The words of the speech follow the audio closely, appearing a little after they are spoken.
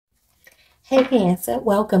Hey Cancer,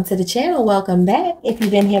 welcome to the channel. Welcome back. If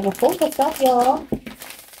you've been here before, what's up, y'all?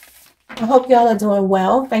 I hope y'all are doing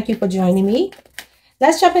well. Thank you for joining me.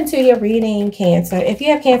 Let's jump into your reading, Cancer. If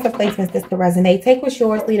you have Cancer placements, this could resonate. Take what's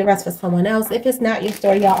yours, leave the rest for someone else. If it's not your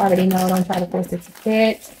story, y'all already know. Don't try to force it to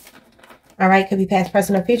fit. All right, could be past,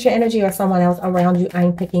 present, or future energy or someone else around you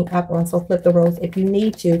I'm picking up on. So flip the roles if you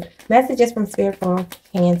need to. Messages from Spirit for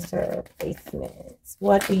Cancer placements.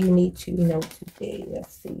 What do you need to know today?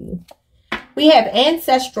 Let's see. We have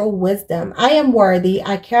ancestral wisdom. I am worthy.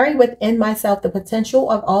 I carry within myself the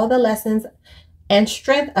potential of all the lessons and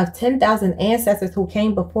strength of 10,000 ancestors who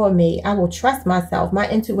came before me. I will trust myself, my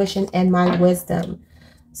intuition, and my wisdom.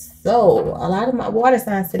 So a lot of my water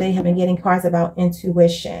signs today have been getting cards about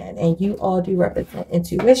intuition, and you all do represent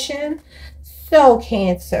intuition. So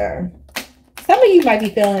Cancer, some of you might be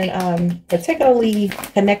feeling particularly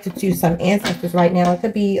connected to some ancestors right now. It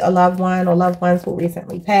could be a loved one or loved ones who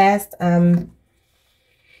recently passed. I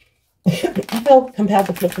feel compelled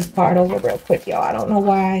to flip this card over real quick, y'all. I don't know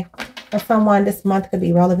why. For someone, this month could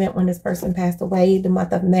be relevant when this person passed away, the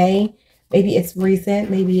month of May. Maybe it's recent.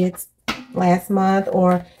 Maybe it's last month,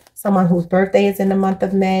 or someone whose birthday is in the month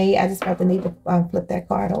of May. I just felt the need to flip that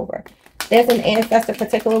card over. There's an ancestor,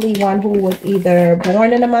 particularly one who was either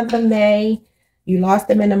born in the month of May, you lost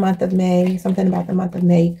them in the month of May. Something about the month of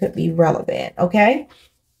May could be relevant, okay?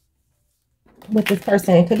 With this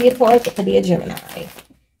person, it could be a Taurus, it could be a Gemini.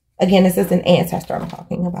 Again, this is an ancestor I'm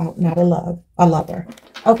talking about, not a lover.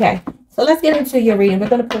 Okay, so let's get into your reading. We're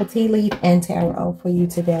going to pull tea leaf and tarot for you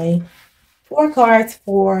today. 4 cards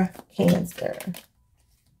for Cancer.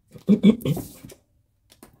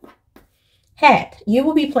 Hat, you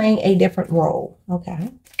will be playing a different role, okay?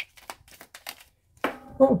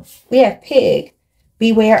 Ooh, we have pig,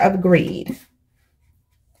 beware of greed.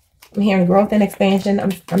 I'm hearing growth and expansion.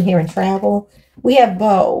 I'm hearing travel. We have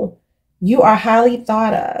bow, you are highly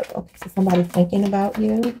thought of. Okay, so somebody's thinking about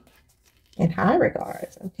you in high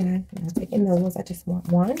regards. Okay, I'm not taking those. I just want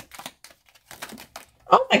one.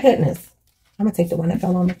 Oh my goodness. I'm going to take the one that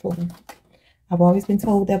fell on the floor. I've always been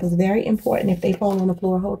told that was very important. If they fall on the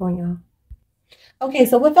floor, hold on, y'all. Okay,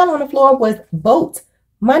 so what fell on the floor was boat,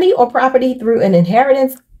 money or property through an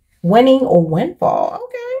inheritance, winning or windfall.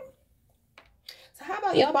 Okay. So how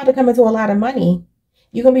about y'all about to come into a lot of money?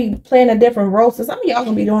 You're going to be playing a different role. So some of y'all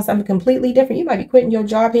going to be doing something completely different. You might be quitting your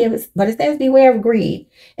job here, but it says beware of greed.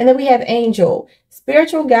 And then we have angel,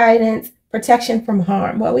 spiritual guidance, protection from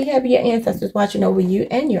harm. Well, we have your ancestors watching over you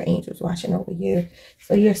and your angels watching over you.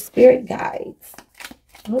 So your spirit guides.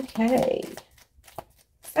 Okay.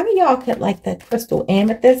 Some of y'all could like the crystal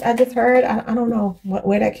amethyst I just heard. I don't know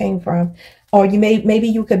where that came from. Or maybe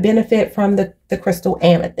you could benefit from the crystal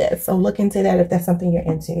amethyst. So look into that if that's something you're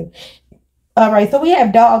into. All right, so we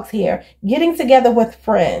have dogs here. Getting together with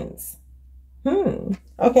friends.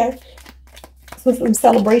 Okay. So some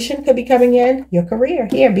celebration could be coming in. Your career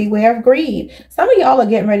here. Beware of greed. Some of y'all are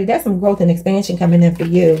getting ready. There's some growth and expansion coming in for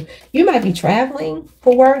you. You might be traveling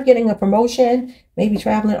for work, getting a promotion, maybe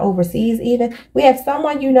traveling overseas even. We have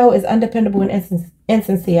someone you know is undependable and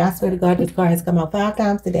insincere. I swear to God, this card has come out 5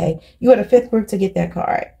 times today. You are the 5th group to get that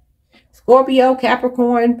card. Scorpio,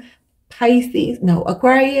 Capricorn, Pisces, no,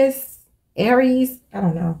 Aquarius, Aries. I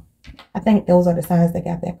don't know. I think those are the signs that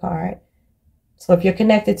got that card. So if you're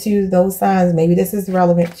connected to those signs, maybe this is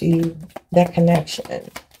relevant to you, that connection.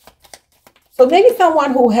 So maybe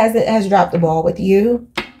someone who has dropped the ball with you,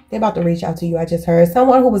 they're about to reach out to you, I just heard.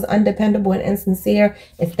 Someone who was undependable and insincere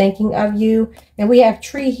is thinking of you. And we have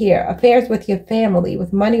tree here, affairs with your family,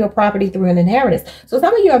 with money or property through an inheritance. So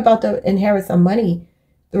some of you are about to inherit some money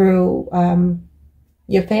through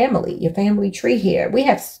your family tree here. We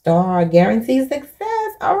have star, guarantees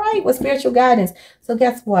success. All right, with spiritual guidance. So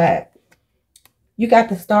guess what? You got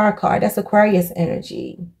the star card. That's Aquarius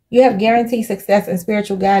energy. You have guaranteed success and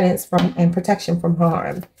spiritual guidance and protection from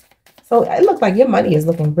harm. So it looks like your money is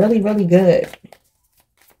looking really, really good.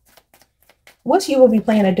 Which you will be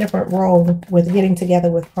playing a different role with getting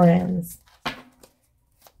together with friends.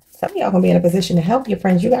 Some of y'all going to be in a position to help your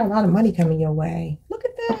friends. You got a lot of money coming your way. Look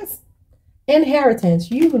at this.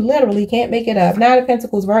 Inheritance. You literally can't make it up. 9 of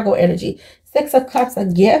Pentacles, Virgo energy. 6 of Cups, a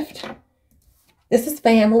gift. This is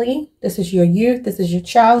family. This is your youth. This is your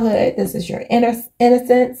childhood. This is your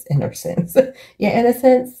innocence. Your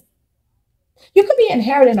innocence. You could be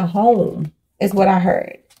inheriting a home, is what I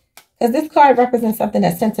heard. Because this card represents something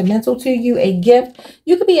that's sentimental to you, a gift.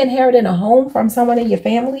 You could be inheriting a home from someone in your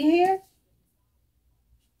family here.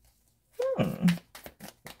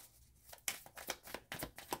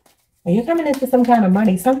 You're coming into some kind of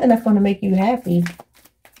money, something that's going to make you happy.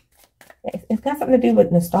 It's got something to do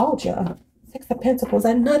with nostalgia. Six of Pentacles,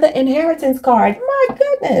 another inheritance card. My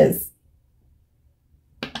goodness.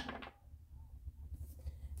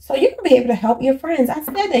 So you're going to be able to help your friends. I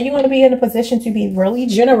said that you're going to be in a position to be really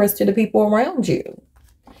generous to the people around you.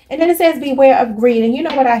 And then it says beware of greed. And you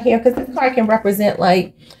know what I hear? Because this card can represent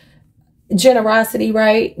like generosity,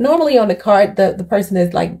 right? Normally on the card, the person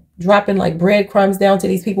is like dropping like breadcrumbs down to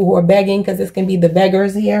these people who are begging, because this can be the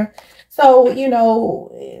beggars here. So, you know,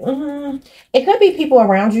 it could be people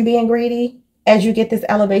around you being greedy as you get this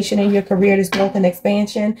elevation in your career, this growth and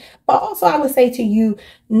expansion. But also I would say to you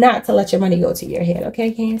not to let your money go to your head.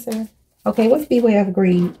 Okay, Cancer? Okay, what's beware of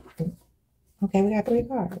greed? Okay, we got 3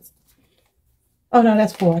 cards. Oh, no,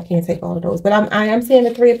 that's 4. I can't take all of those. But I am seeing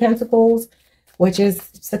the 3 of Pentacles, which is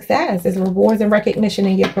success. It's rewards and recognition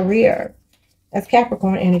in your career. That's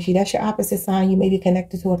Capricorn energy. That's your opposite sign. You may be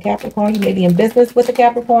connected to a Capricorn. You may be in business with a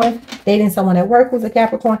Capricorn, dating someone at work who's a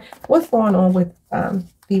Capricorn. What's going on with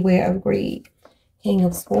beware of greed? King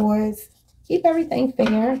of Swords. Keep everything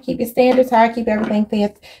fair. Keep your standards high. Keep everything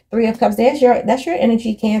fair. 3 of Cups. That's your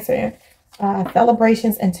energy, Cancer.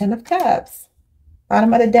 Celebrations and 10 of Cups.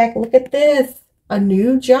 Bottom of the deck. Look at this. A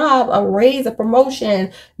new job, a raise, a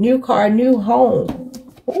promotion, new car, new home.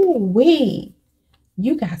 Ooh wee.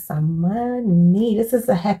 You got some money. This is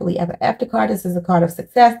a happily ever after card. This is a card of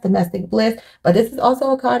success, domestic bliss. But this is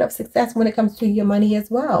also a card of success when it comes to your money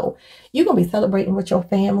as well. You're going to be celebrating with your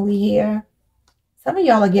family here. Some of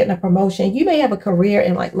y'all are getting a promotion. You may have a career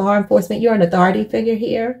in like law enforcement. You're an authority figure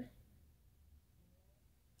here.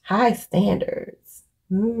 High standards.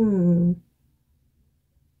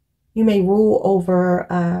 You may rule over,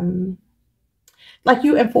 like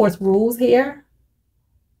you enforce rules here.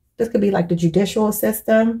 This could be like the judicial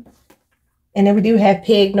system. And then we do have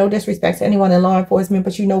pig. No disrespect to anyone in law enforcement,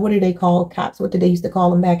 but you know, what do they call cops? What did they used to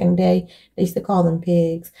call them back in the day? They used to call them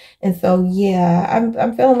pigs. And so, yeah,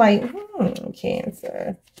 I'm feeling like,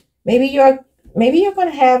 Cancer. Maybe you're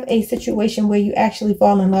going to have a situation where you actually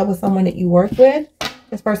fall in love with someone that you work with.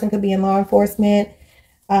 This person could be in law enforcement.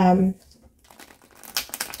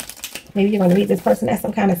 Maybe you're going to meet this person at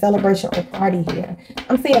some kind of celebration or party here.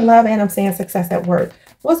 I'm seeing love and I'm seeing success at work.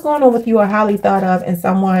 What's going on with you are highly thought of and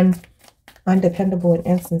someone undependable and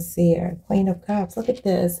insincere. Queen of Cups. Look at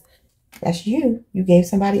this. That's you. You gave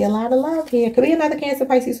somebody a lot of love here. Could be another Cancer,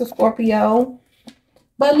 Pisces, or Scorpio.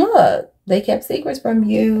 But look, they kept secrets from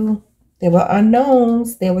you. There were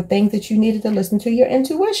unknowns. There were things that you needed to listen to your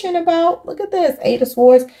intuition about. Look at this. 8 of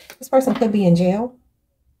Swords. This person could be in jail.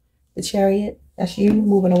 The Chariot. That's you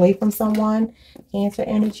moving away from someone. Cancer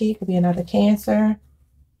energy. Could be another Cancer.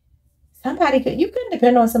 You couldn't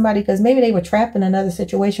depend on somebody because maybe they were trapped in another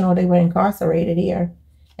situation or they were incarcerated here.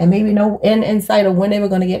 And maybe no end in sight of when they were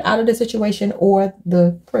going to get out of the situation or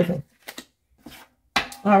the prison.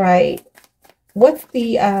 All right. What's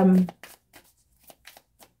the,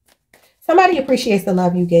 somebody appreciates the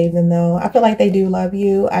love you gave them though. I feel like they do love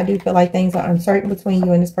you. I do feel like things are uncertain between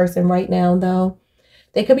you and this person right now though.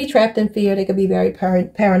 They could be trapped in fear. They could be very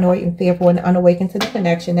paranoid and fearful and unawakened to the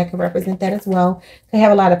connection. That could represent that as well. They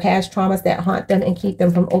have a lot of past traumas that haunt them and keep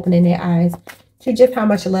them from opening their eyes to just how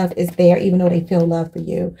much love is there, even though they feel love for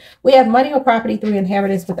you. We have money or property through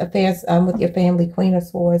inheritance with affairs with your family, Queen of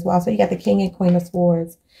Swords. Well, so you got the King and Queen of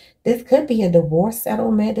Swords. This could be a divorce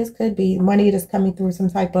settlement. This could be money that's coming through some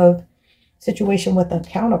type of situation with a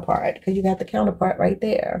counterpart, because you got the counterpart right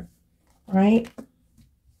there, right?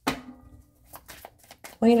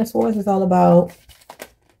 Queen of Swords is all about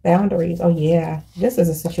boundaries. Oh, yeah. This is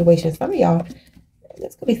a situation. Some of y'all,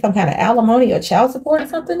 this could be some kind of alimony or child support or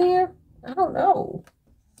something here. I don't know.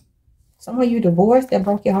 Someone you divorced that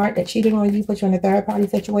broke your heart, that cheated on you, put you in a third-party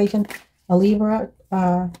situation. A Libra,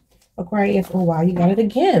 Aquarius. Oh, wow. You got it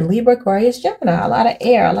again. Libra, Aquarius, Gemini. A lot of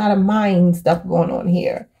air, a lot of mind stuff going on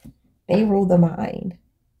here. They rule the mind.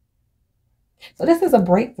 So this is a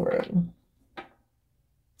breakthrough.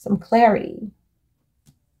 Some clarity.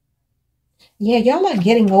 Yeah, y'all are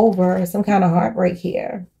getting over some kind of heartbreak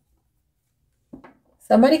here.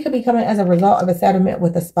 Somebody could be coming as a result of a settlement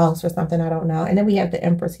with a spouse or something. I don't know. And then we have the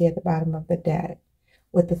Empress here at the bottom of the deck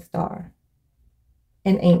with the star.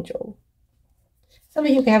 An angel. Some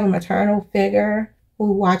of you can have a maternal figure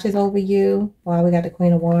who watches over you. Wow, we got the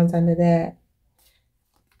Queen of Wands under that.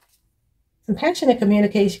 Some passionate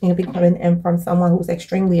communication can be coming in from someone who's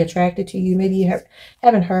extremely attracted to you. Maybe you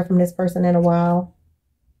haven't heard from this person in a while.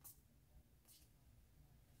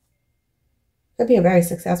 Could be a very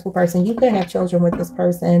successful person. You could have children with this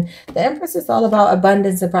person. The Empress is all about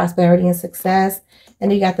abundance and prosperity and success.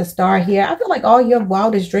 And you got the star here. I feel like all your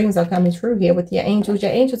wildest dreams are coming true here with your angels. Your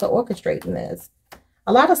angels are orchestrating this.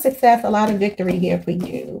 A lot of success, a lot of victory here for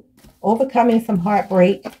you. Overcoming some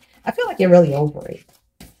heartbreak. I feel like you're really over it.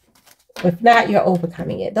 If not, you're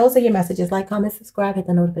overcoming it. Those are your messages. Like, comment, subscribe, hit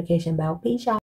the notification bell. Peace, y'all.